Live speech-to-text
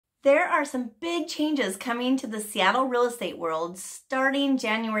There are some big changes coming to the Seattle real estate world starting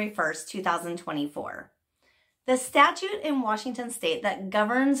January 1st, 2024. The statute in Washington state that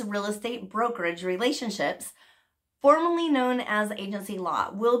governs real estate brokerage relationships, formerly known as agency law,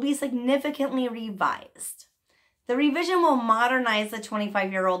 will be significantly revised. The revision will modernize the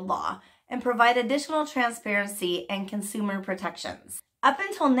 25-year-old law and provide additional transparency and consumer protections. Up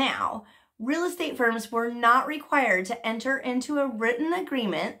until now, real estate firms were not required to enter into a written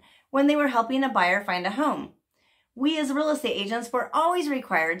agreement when they were helping a buyer find a home. We as real estate agents were always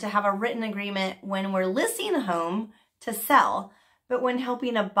required to have a written agreement when we're listing a home to sell, but when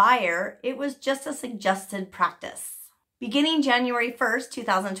helping a buyer, it was just a suggested practice. Beginning January 1st,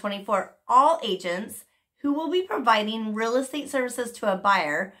 2024, all agents who will be providing real estate services to a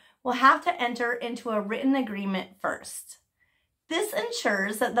buyer will have to enter into a written agreement first. This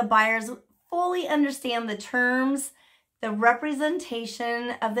ensures that the buyers fully understand the terms, the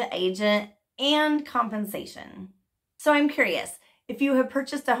representation of the agent, and compensation. So I'm curious, if you have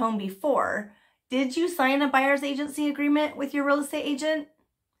purchased a home before, did you sign a buyer's agency agreement with your real estate agent?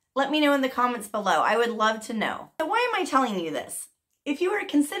 Let me know in the comments below. I would love to know. So why am I telling you this? If you are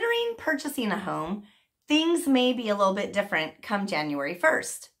considering purchasing a home, things may be a little bit different come January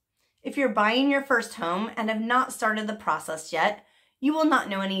 1st. If you're buying your first home and have not started the process yet, you will not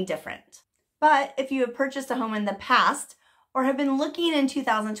know any different. But if you have purchased a home in the past or have been looking in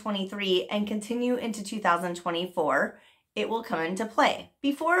 2023 and continue into 2024, it will come into play.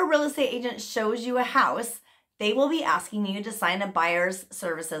 Before a real estate agent shows you a house, they will be asking you to sign a buyer's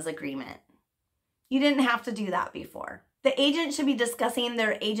services agreement. You didn't have to do that before. The agent should be discussing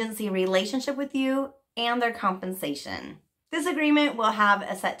their agency relationship with you and their compensation. This agreement will have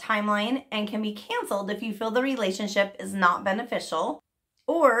a set timeline and can be canceled if you feel the relationship is not beneficial,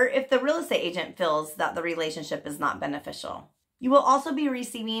 or if the real estate agent feels that the relationship is not beneficial. You will also be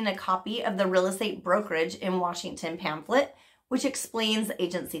receiving a copy of the Real Estate Brokerage in Washington pamphlet, which explains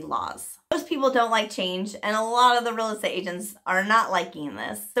agency laws. Most people don't like change, and a lot of the real estate agents are not liking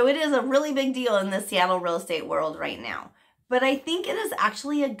this. So it is a really big deal in the Seattle real estate world right now. But I think it is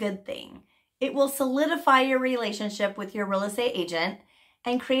actually a good thing. It will solidify your relationship with your real estate agent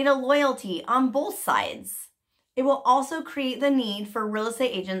and create a loyalty on both sides. It will also create the need for real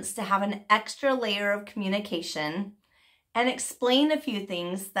estate agents to have an extra layer of communication and explain a few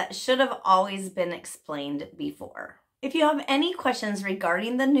things that should have always been explained before. If you have any questions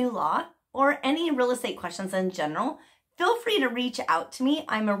regarding the new law or any real estate questions in general, feel free to reach out to me.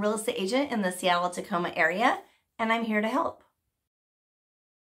 I'm a real estate agent in the Seattle-Tacoma area, and I'm here to help.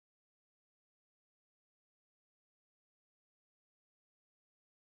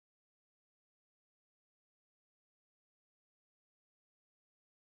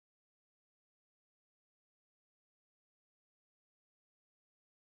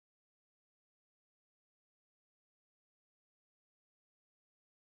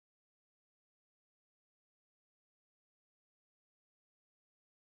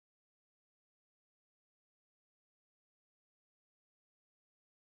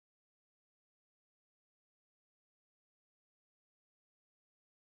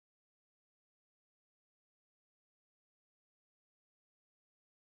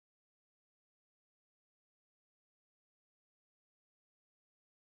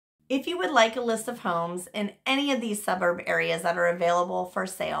 If you would like a list of homes in any of these suburb areas that are available for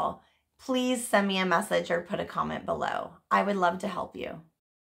sale, please send me a message or put a comment below. I would love to help you.